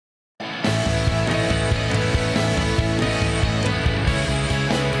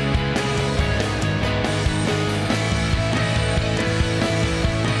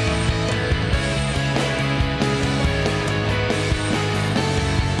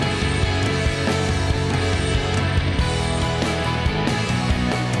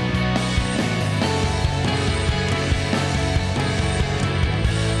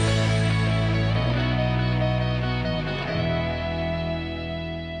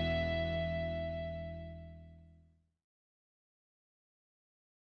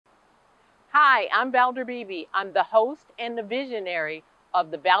Hi, I'm Valder Beebe. I'm the host and the visionary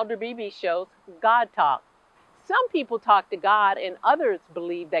of the Valder Beebe Show's God Talk. Some people talk to God and others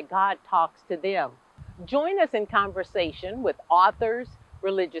believe that God talks to them. Join us in conversation with authors,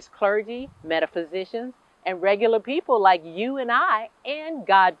 religious clergy, metaphysicians, and regular people like you and I and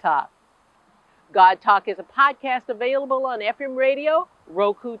God Talk. God Talk is a podcast available on FM radio,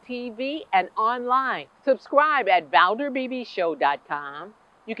 Roku TV, and online. Subscribe at ValderBeebeShow.com.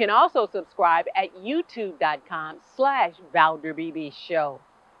 You can also subscribe at YouTube.com/ValderBeebeShow.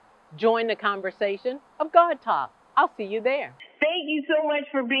 Join the conversation of God Talk. I'll see you there. Thank you so much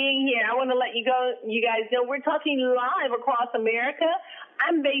for being here. I want to let you guys know we're talking live across America.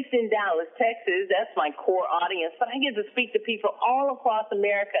 I'm based in Dallas, Texas. That's my core audience, but I get to speak to people all across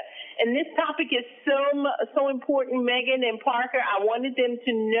America. And this topic is so important, Megan and Parker. I wanted them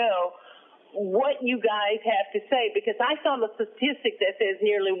to know what you guys have to say, because I saw the statistic that says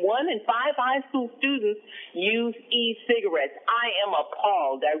nearly 1 in 5 high school students use e-cigarettes. I am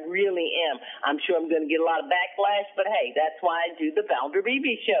appalled. I really am. I'm sure I'm going to get a lot of backlash, but hey, that's why I do the Valder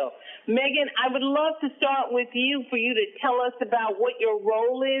Beebe Show. Megan, I would love to start with you for you to tell us about what your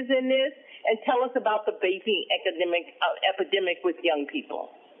role is in this and tell us about the vaping epidemic with young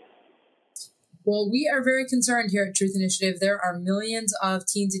people. Well, we are very concerned here at Truth Initiative. There are millions of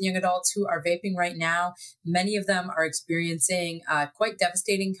teens and young adults who are vaping right now. Many of them are experiencing quite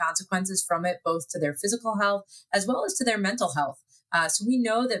devastating consequences from it, both to their physical health as well as to their mental health. So we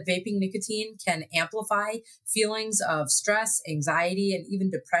know that vaping nicotine can amplify feelings of stress, anxiety, and even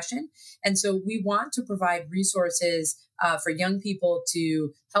depression. And so we want to provide resources for young people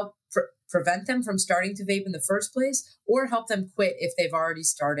to help prevent them from starting to vape in the first place, or help them quit if they've already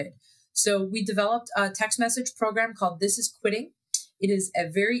started. So we developed a text message program called This Is Quitting. It is a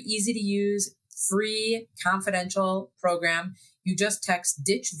very easy to use, free, confidential program. You just text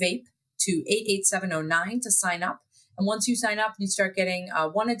Ditch Vape to 88709 to sign up. And once you sign up, you start getting a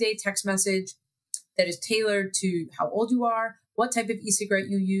one-a-day text message that is tailored to how old you are, what type of e-cigarette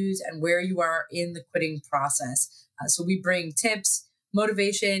you use, and where you are in the quitting process. So we bring tips,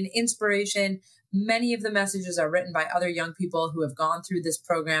 motivation, inspiration. Many of the messages are written by other young people who have gone through this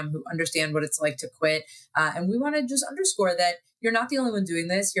program, who understand what it's like to quit. And we want to just underscore that you're not the only one doing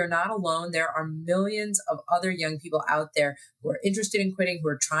this. You're not alone. There are millions of other young people out there who are interested in quitting, who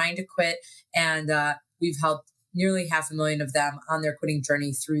are trying to quit. And we've helped nearly 500,000 of them on their quitting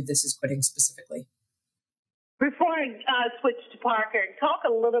journey through This Is Quitting specifically. Before I switch to Parker, talk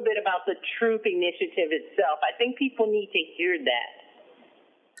a little bit about the Truth Initiative itself. I think people need to hear that.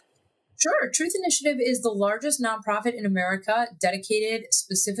 Sure. Truth Initiative is the largest nonprofit in America dedicated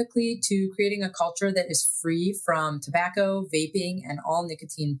specifically to creating a culture that is free from tobacco, vaping, and all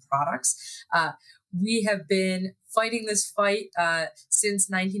nicotine products. We have been fighting this fight since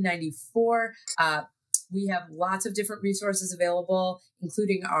 1994. We have lots of different resources available,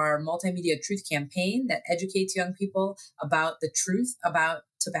 including our multimedia truth campaign that educates young people about the truth about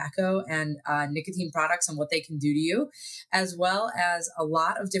tobacco and nicotine products and what they can do to you, as well as a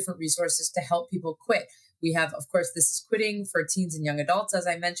lot of different resources to help people quit. We have, of course, This Is Quitting for teens and young adults, as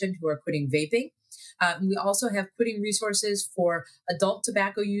I mentioned, who are quitting vaping. We also have quitting resources for adult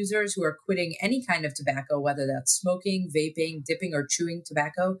tobacco users who are quitting any kind of tobacco, whether that's smoking, vaping, dipping, or chewing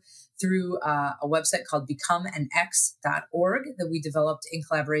tobacco, through a website called becomeanx.org that we developed in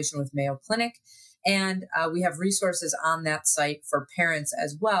collaboration with Mayo Clinic. And we have resources on that site for parents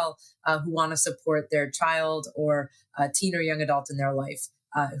as well who want to support their child or teen or young adult in their life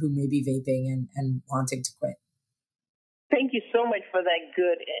who may be vaping and wanting to quit. Thank you so much for that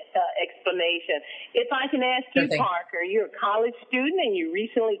good explanation. If I can ask you, Parker, you're a college student and you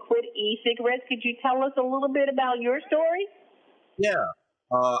recently quit e-cigarettes. Could you tell us a little bit about your story? Yeah.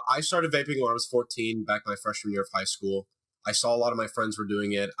 I started vaping when I was 14, back my freshman year of high school. I saw a lot of my friends were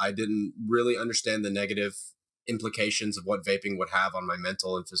doing it. I didn't really understand the negative implications of what vaping would have on my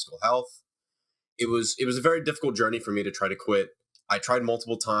mental and physical health. It was a very difficult journey for me to try to quit. I tried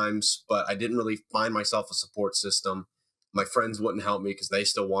multiple times, but I didn't really find myself a support system. My friends wouldn't help me because they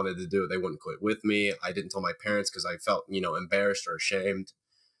still wanted to do it. They wouldn't quit with me. I didn't tell my parents because I felt, embarrassed or ashamed.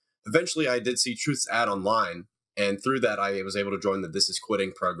 Eventually, I did see Truth's ad online, and through that, I was able to join the This Is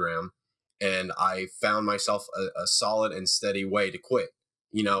Quitting program. And I found myself a solid and steady way to quit.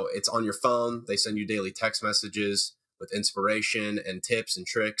 It's on your phone. They send you daily text messages with inspiration and tips and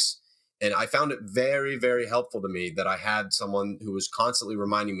tricks. And I found it very, very helpful to me that I had someone who was constantly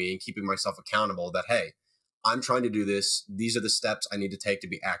reminding me and keeping myself accountable that, hey, I'm trying to do this. These are the steps I need to take to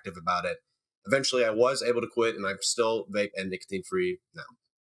be active about it. Eventually, I was able to quit, and I'm still vape and nicotine free now.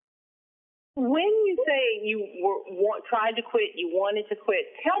 When you say you tried to quit, you wanted to quit,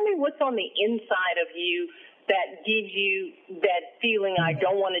 tell me what's on the inside of you that gives you that feeling, I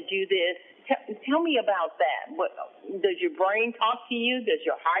don't want to do this. Tell me about that. What, does your brain talk to you? Does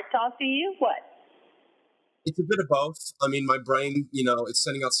your heart talk to you? What? It's a bit of both. I mean, my brain, it's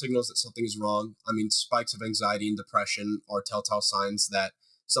sending out signals that something is wrong. I mean, spikes of anxiety and depression are telltale signs that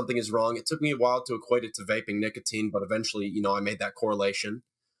something is wrong. It took me a while to equate it to vaping nicotine, but eventually, I made that correlation.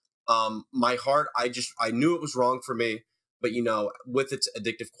 My heart, I knew it was wrong for me, but with its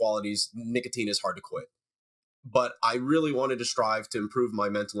addictive qualities, nicotine is hard to quit. But I really wanted to strive to improve my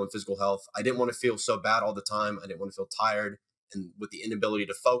mental and physical health. I didn't want to feel so bad all the time. I didn't want to feel tired and with the inability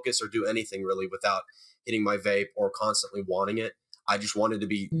to focus or do anything really without hitting my vape or constantly wanting it. I just wanted to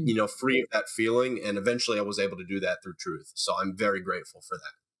be, free of that feeling. And eventually I was able to do that through Truth. So I'm very grateful for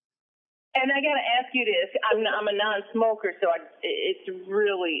that. And I got to ask you this. I'm a non-smoker, so it's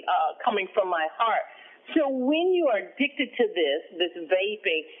really coming from my heart. So when you are addicted to this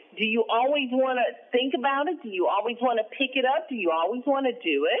vaping, do you always want to think about it? Do you always want to pick it up? Do you always want to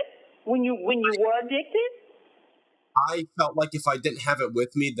do it when you were addicted? I felt like if I didn't have it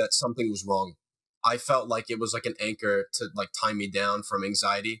with me, that something was wrong. I felt like it was like an anchor to tie me down from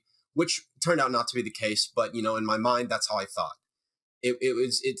anxiety, which turned out not to be the case. But, in my mind, that's how I thought.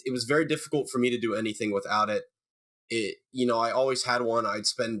 It was very difficult for me to do anything without it. I always had one. I'd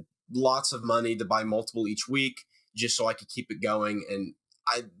spend lots of money to buy multiple each week just so I could keep it going. And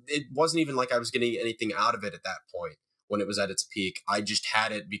it wasn't even like I was getting anything out of it at that point when it was at its peak. I just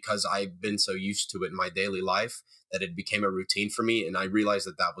had it because I've been so used to it in my daily life that it became a routine for me. And I realized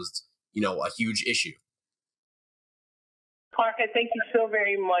that was, a huge issue. Parker, thank you so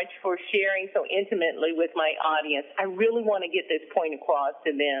very much for sharing so intimately with my audience. I really want to get this point across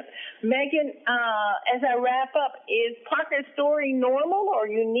to them. Megan, as I wrap up, is Parker's story normal or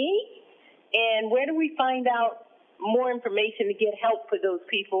unique? And where do we find out more information to get help for those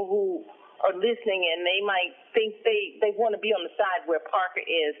people who are listening and they might think they want to be on the side where Parker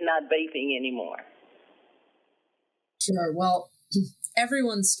is, not vaping anymore? Sure. Well,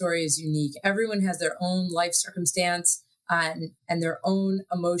 everyone's story is unique. Everyone has their own life circumstance and their own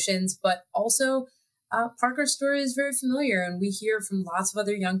emotions, but also Parker's story is very familiar, and we hear from lots of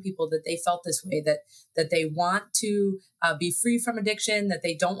other young people that they felt this way, that they want to be free from addiction, that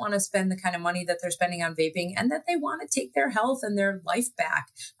they don't want to spend the kind of money that they're spending on vaping, and that they want to take their health and their life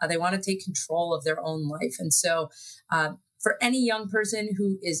back. They want to take control of their own life. And so for any young person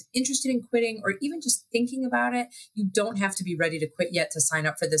who is interested in quitting or even just thinking about it, you don't have to be ready to quit yet to sign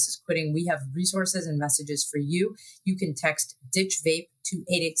up for This Is Quitting. We have resources and messages for you. You can text Ditch Vape to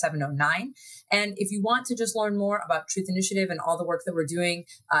 88709. And if you want to just learn more about Truth Initiative and all the work that we're doing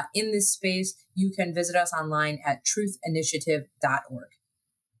in this space, you can visit us online at truthinitiative.org.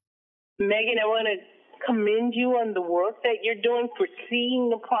 Megan, I want to commend you on the work that you're doing for seeing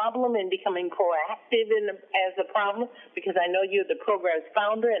the problem and becoming proactive as a problem, because I know you're the program's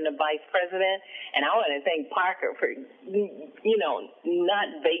founder and the vice president. And I want to thank Parker for, not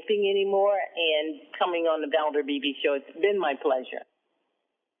vaping anymore and coming on the Valder Beebe show. It's been my pleasure.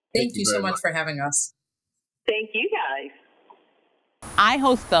 Thank you so much for having us. Thank you, guys. I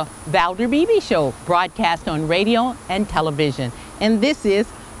host the Valder Beebe Show, broadcast on radio and television. And this is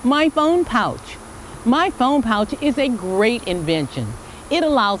my phone pouch. My phone pouch is a great invention. It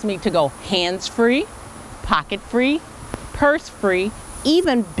allows me to go hands-free, pocket-free, purse-free,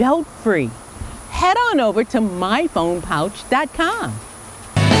 even belt-free. Head on over to myphonepouch.com.